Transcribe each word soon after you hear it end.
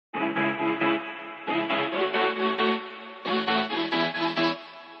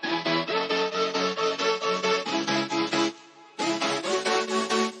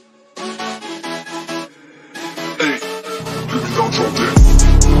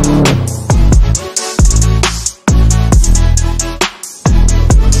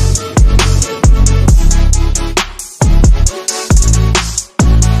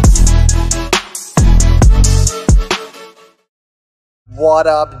What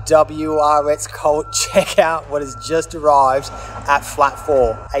up, WRX Cult? Check out what has just arrived at Flat 4.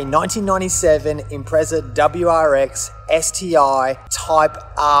 A 1997 Impreza WRX STI Type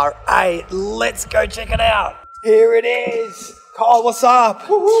RA. Let's go check it out. Here it is. Kyle, what's up?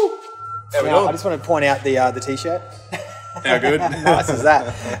 Woohoo! Now, I just want to point out the t-shirt. How good? Nice as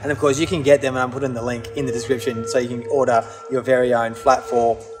that. And of course, you can get them, and I'm putting the link in the description so you can order your very own Flat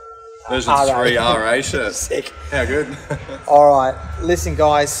 4 Version 3 RA shirt. Sick. How good? All right, listen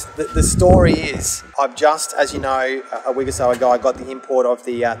guys, the story is, I've just, as you know, a week or so ago, I got the import of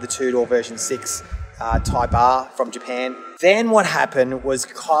the two-door version 6 Type R from Japan. Then what happened was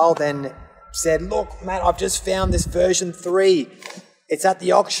Kyle then said, look, Matt, I've just found this version 3. It's at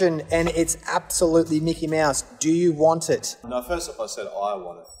the auction and it's absolutely Mickey Mouse. Do you want it? No, first off I said I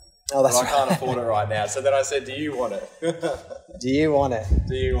want it. Oh, that's but I can't afford it right now. So then I said, do you want it? Do you want it?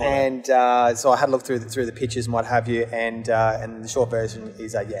 Do you want it? And so I had a look through the pictures and what have you, and the short version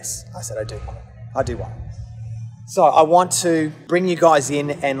is yes. I said I do want it. I do want it. So I want to bring you guys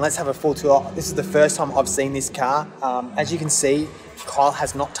in and let's have a full tour. This is the first time I've seen this car. As you can see, Kyle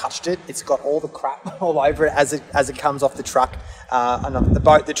has not touched it. It's got all the crap all over it as it comes off the truck, and the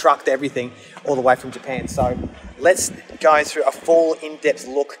boat, the truck, everything, all the way from Japan. So let's go through a full in-depth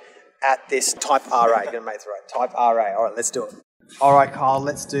look at this Type RA. You're gonna make it right. Type RA. All right, let's do it. All right, Kyle,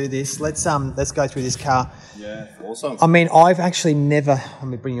 let's do this. Let's go through this car. Yeah, awesome. I mean, I've actually never. Let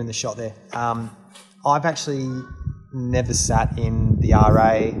me bring you in the shot there. I've actually never sat in the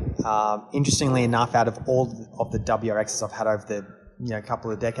RA. Interestingly enough, out of all of the WRXs I've had over the couple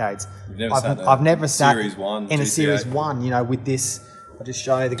of decades, I've never sat Series 1 in a GTA. Series 1. With this, I'll just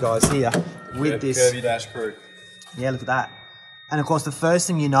show you the guys here with this curvy dash crew. Yeah, look at that. And of course, the first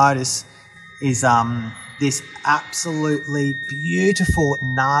thing you notice is this absolutely beautiful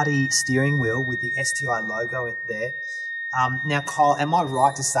Nardi steering wheel with the STI logo in there. Now, Kyle, am I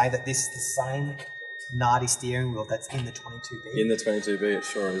right to say that this is the same Nardi steering wheel that's in the 22B? In the 22B, it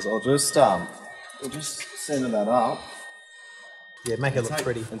sure is. I'll just we'll just send that up. Yeah, make it look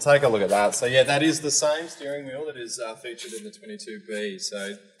pretty. And take a look at that. So yeah, that is the same steering wheel that is featured in the 22B.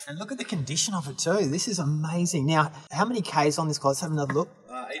 So and look at the condition of it too. This is amazing. Now, how many Ks on this car? Let's have another look.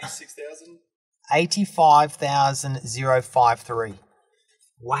 86,000. 85,053.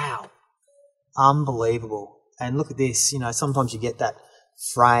 Wow, unbelievable. And look at this. Sometimes you get that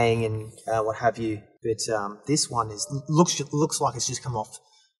fraying and what have you, but this one looks like it's just come off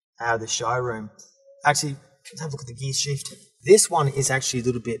out of the showroom. Actually, let's have a look at the gear shift. This one is actually a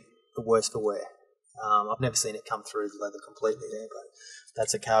little bit the worse for wear. I've never seen it come through the leather completely there, but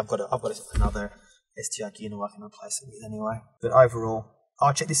that's okay. I've got another STI gear I can replace it with anyway. But overall,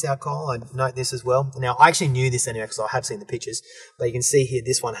 check this out, Kyle. I note this as well. Now, I actually knew this anyway because I have seen the pictures, but you can see here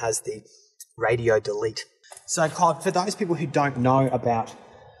this one has the radio delete. So, Kyle, for those people who don't know about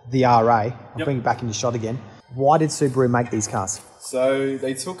the RA, I'll bring it back into shot again. Why did Subaru make these cars? So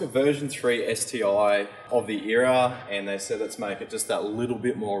they took a version 3 STI of the era and they said, let's make it just that little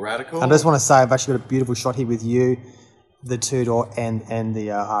bit more radical. I just want to say I've actually got a beautiful shot here with you, the two-door and the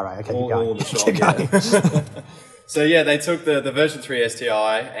RA. Okay, keep going. All the shot, yeah. So yeah, they took the version 3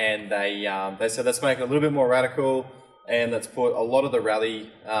 STI and they said, let's make it a little bit more radical and let's put a lot of the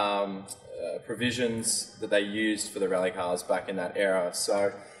rally provisions that they used for the rally cars back in that era.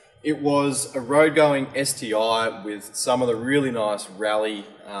 So it was a road-going STI with some of the really nice rally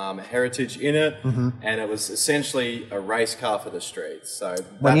heritage in it, and it was essentially a race car for the streets. So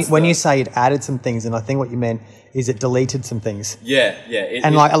when you say it added some things, and I think what you meant is it deleted some things. Yeah.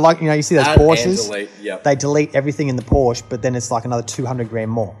 You see those Porsches, delete, yep. They delete everything in the Porsche, but then it's like another 200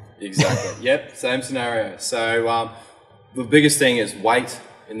 grand more. Exactly. Yep, same scenario. So the biggest thing is weight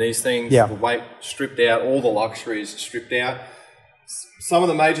in these things. Yeah. The weight stripped out, all the luxuries stripped out. Some of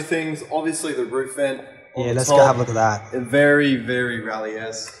the major things, obviously the roof vent. Yeah, let's go have a look at that. Very, very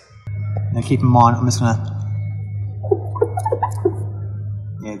rally-esque. Now keep in mind, I'm just going to...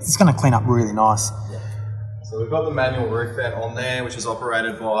 Yeah, it's going to clean up really nice. Yeah. So we've got the manual roof vent on there, which is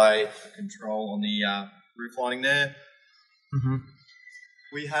operated by a control on the roof lining there.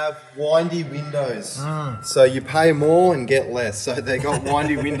 We have windy windows. So you pay more and get less. So they got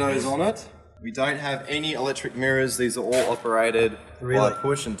windy windows on it. We don't have any electric mirrors. These are all operated by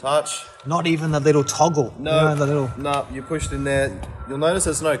push and touch. Not even the little toggle. No, you pushed in there. You'll notice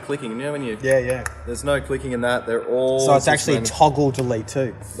there's no clicking. You know when you... Yeah. There's no clicking in that. They're all... So it's actually toggle delete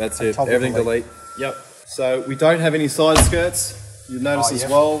too. That's it. Everything delete. Yep. So we don't have any side skirts. You'll notice as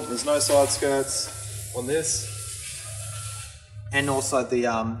well, there's no side skirts on this. And also the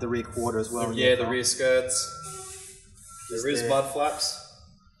rear quarter as well. Yeah, the rear skirts. There is mud flaps.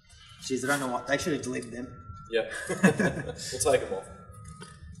 Jeez, I don't know what, they should have deleted them. Yeah, we'll take them off.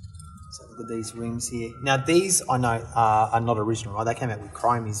 So look at these rims here. Now these, I know, are not original, right? They came out with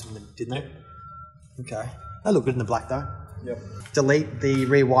chromies, didn't they? Okay. They look good in the black though. Yep. Delete the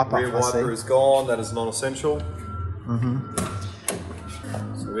rear wiper. Rear wiper is gone, that is non-essential.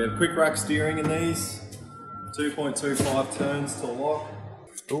 So we have quick rack steering in these. 2.25 turns to lock.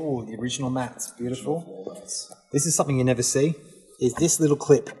 Oh, the original mats, beautiful. This is something you never see, is this little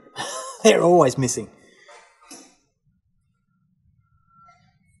clip. They're always missing.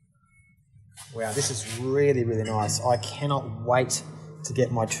 Wow, this is really, really nice. I cannot wait to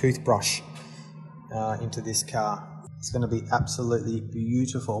get my toothbrush into this car. It's going to be absolutely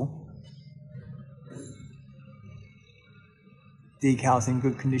beautiful. Decals in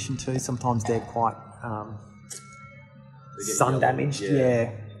good condition too. Sometimes they're quite sun damaged.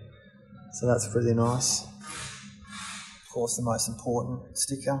 Yeah. So that's really nice. Of course, the most important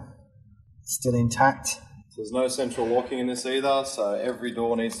sticker, still intact. So there's no central locking in this either, so every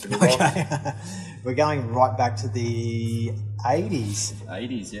door needs to be locked. Okay. We're going right back to the 80s.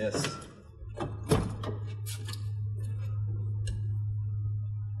 80s, yes.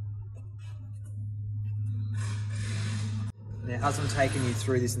 Now, as I'm taking you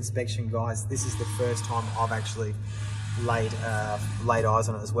through this inspection, guys, this is the first time I've actually laid eyes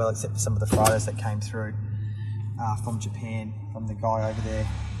on it as well, except for some of the photos that came through from Japan, from the guy over there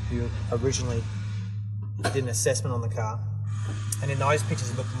who originally did an assessment on the car. And in those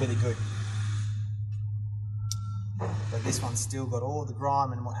pictures, it looked really good. But this one's still got all the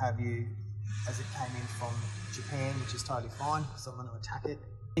grime and what have you as it came in from Japan, which is totally fine because I'm going to attack it.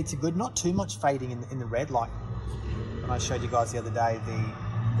 It's a good, not too much fading in the red, like when I showed you guys the other day,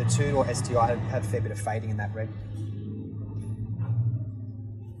 the two-door STI had a fair bit of fading in that red.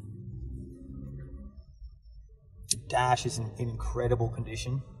 The dash is in incredible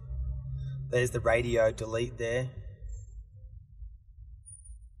condition. There's the radio delete there.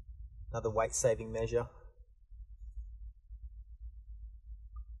 Another weight-saving measure.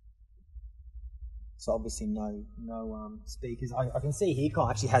 So obviously no speakers. I can see here Kyle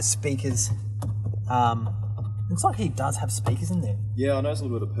actually has speakers. Looks like he does have speakers in there. Yeah, I noticed a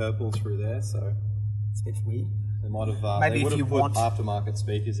little bit of purple through there, so it's a bit weird. They might have. Maybe they if you put want aftermarket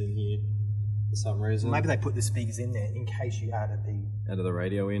speakers in here for some reason. Maybe they put the speakers in there in case you added the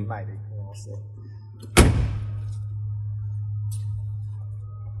radio in. Maybe. We'll see.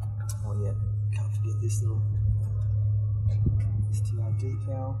 Oh yeah, can't forget this little STI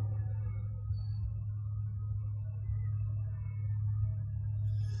decal.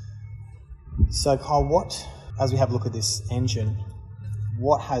 So Kyle, as we have a look at this engine,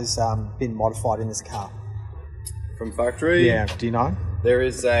 what has been modified in this car? From factory? Yeah, do you know? There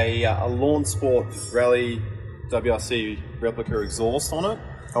is a Lawn Sport Rally WRC replica exhaust on it.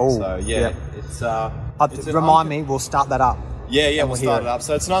 Oh, so yeah, it's remind me, we'll start that up. Yeah, we'll start it up.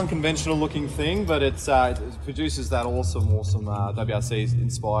 So it's an unconventional looking thing, but it produces that awesome WRC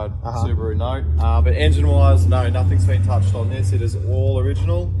inspired Subaru note. But engine wise, no, nothing's been touched on this. It is all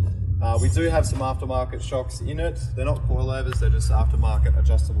original. We do have some aftermarket shocks in it. They're not coilovers, they're just aftermarket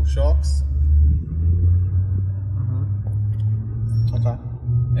adjustable shocks. Okay.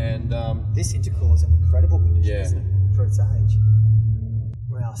 And this intercooler is in incredible condition, isn't it, for its age?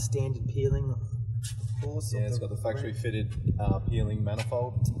 Wow, standard peeling, of course. Yeah, it's got the factory fitted peeling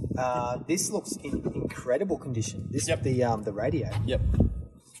manifold. This looks in incredible condition. This is the radio. Yep.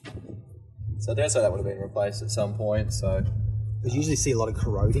 So I dare say that would have been replaced at some point. So. Because you usually see a lot of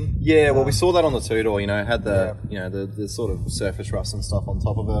corroding. Yeah, well, we saw that on the two-door. You know, it had the sort of surface rust and stuff on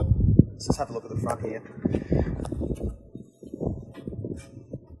top of it. Let's just have a look at the front here.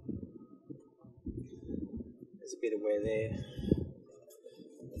 There's a bit of wear there.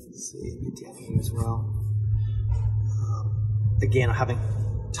 Let's see a bit down here as well. Again, I haven't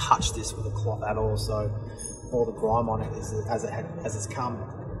touched this with a cloth at all, so all the grime on it is as it's come.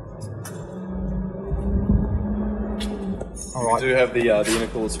 All right. We do have the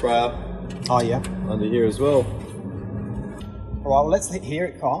intercooler sprayer. Oh yeah. Under here as well. All right, well, let's hear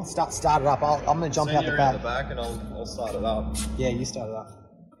it, Kyle. Start it up. I'm going to jump out the back. The back, and I'll start it up. Yeah, you start it up.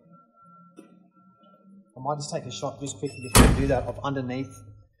 I might just take a shot just quickly before I do that of underneath,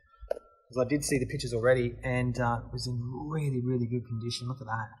 because I did see the pictures already, and it was in really, really good condition. Look at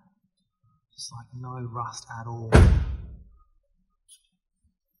that. Just like no rust at all.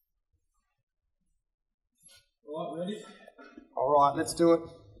 All right, ready? All right, let's do it.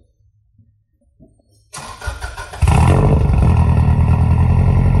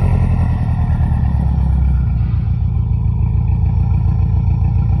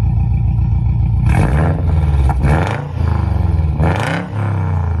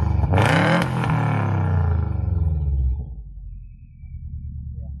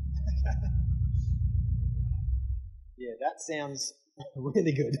 Yeah, that sounds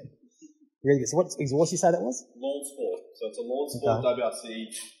really good. Really good. So what exhaust you say that was? Lawn Sport. So it's a Lawn Sport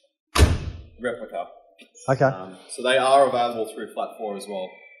WRC replica. Okay. So they are available through Flat 4 as well.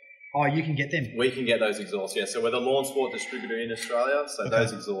 Oh, you can get them? We can get those exhausts, yeah. So we're the Lawn Sport distributor in Australia, so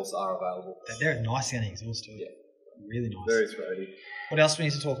those exhausts are available. They're a nice sounding exhaust too. Yeah. Really nice. Very throaty. What else do we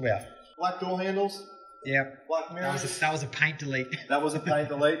need to talk about? Black door handles. Yeah. Black mirrors. That was a paint delete. That was a paint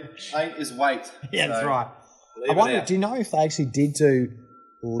delete. Paint is weight. Yeah, that's right. I wonder, do you know if they actually did do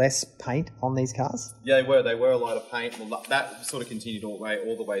less paint on these cars? Yeah, they were a lot of paint. That sort of continued all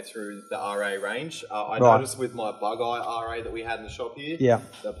the way through the RA range. I noticed with my Bug Eye RA that we had in the shop here,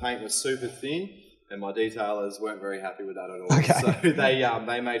 the paint was super thin, and my detailers weren't very happy with that at all. Okay. So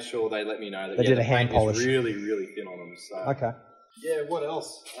they made sure they let me know that they did a the hand paint polish. is really, really thin on them. So okay. Yeah, what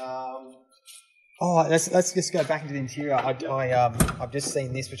else? Let's just go back into the interior. I've just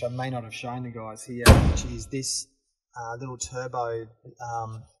seen this, which I may not have shown the guys here, which is this little turbo.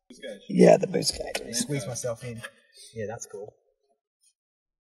 Yeah, the boost cage. Let me squeeze myself in. Yeah, that's cool.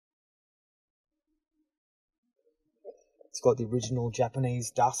 It's got the original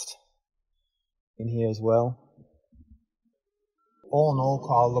Japanese dust in here as well. All in all,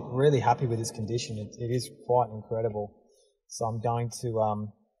 Kyle, look really happy with this condition. It is quite incredible. So I'm going to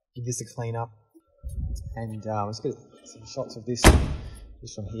give this a clean up, and let's get some shots of this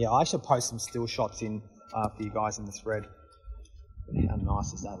from here. I should post some still shots in for you guys in the thread. But how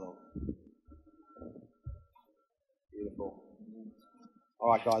nice does that look? Beautiful. All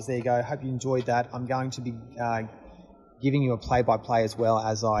right, guys, there you go. Hope you enjoyed that. I'm going to be giving you a play-by-play as well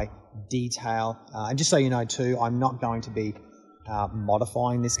as I detail. And just so you know too, I'm not going to be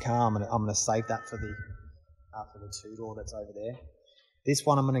modifying this car. I'm going to save that for the two-door that's over there. This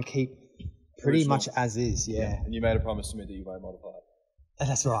one I'm going to keep pretty much as is. Yeah. And you made a promise to me that you won't modify it.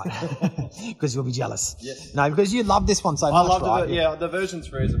 That's right, because you'll be jealous. Yes. No, because you love this one so much, loved right? it. Yeah, the version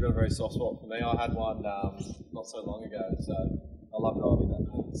 3 has got a very soft spot for me. I had one not so long ago, so I love driving that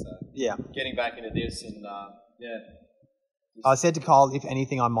thing. So yeah, getting back into this and yeah. I said to Kyle, if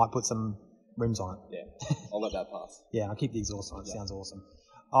anything, I might put some rims on it. Yeah, I'll let that pass. Yeah, I'll keep the exhaust on. It sounds awesome.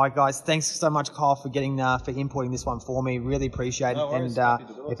 All right, guys, thanks so much, Kyle, for importing this one for me. Really appreciate it. No worries, and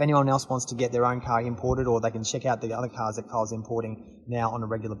if anyone else wants to get their own car imported, or they can check out the other cars that Kyle's importing now on a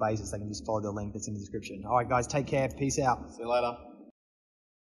regular basis, they can just follow the link that's in the description. All right, guys, take care. Peace out. See you later.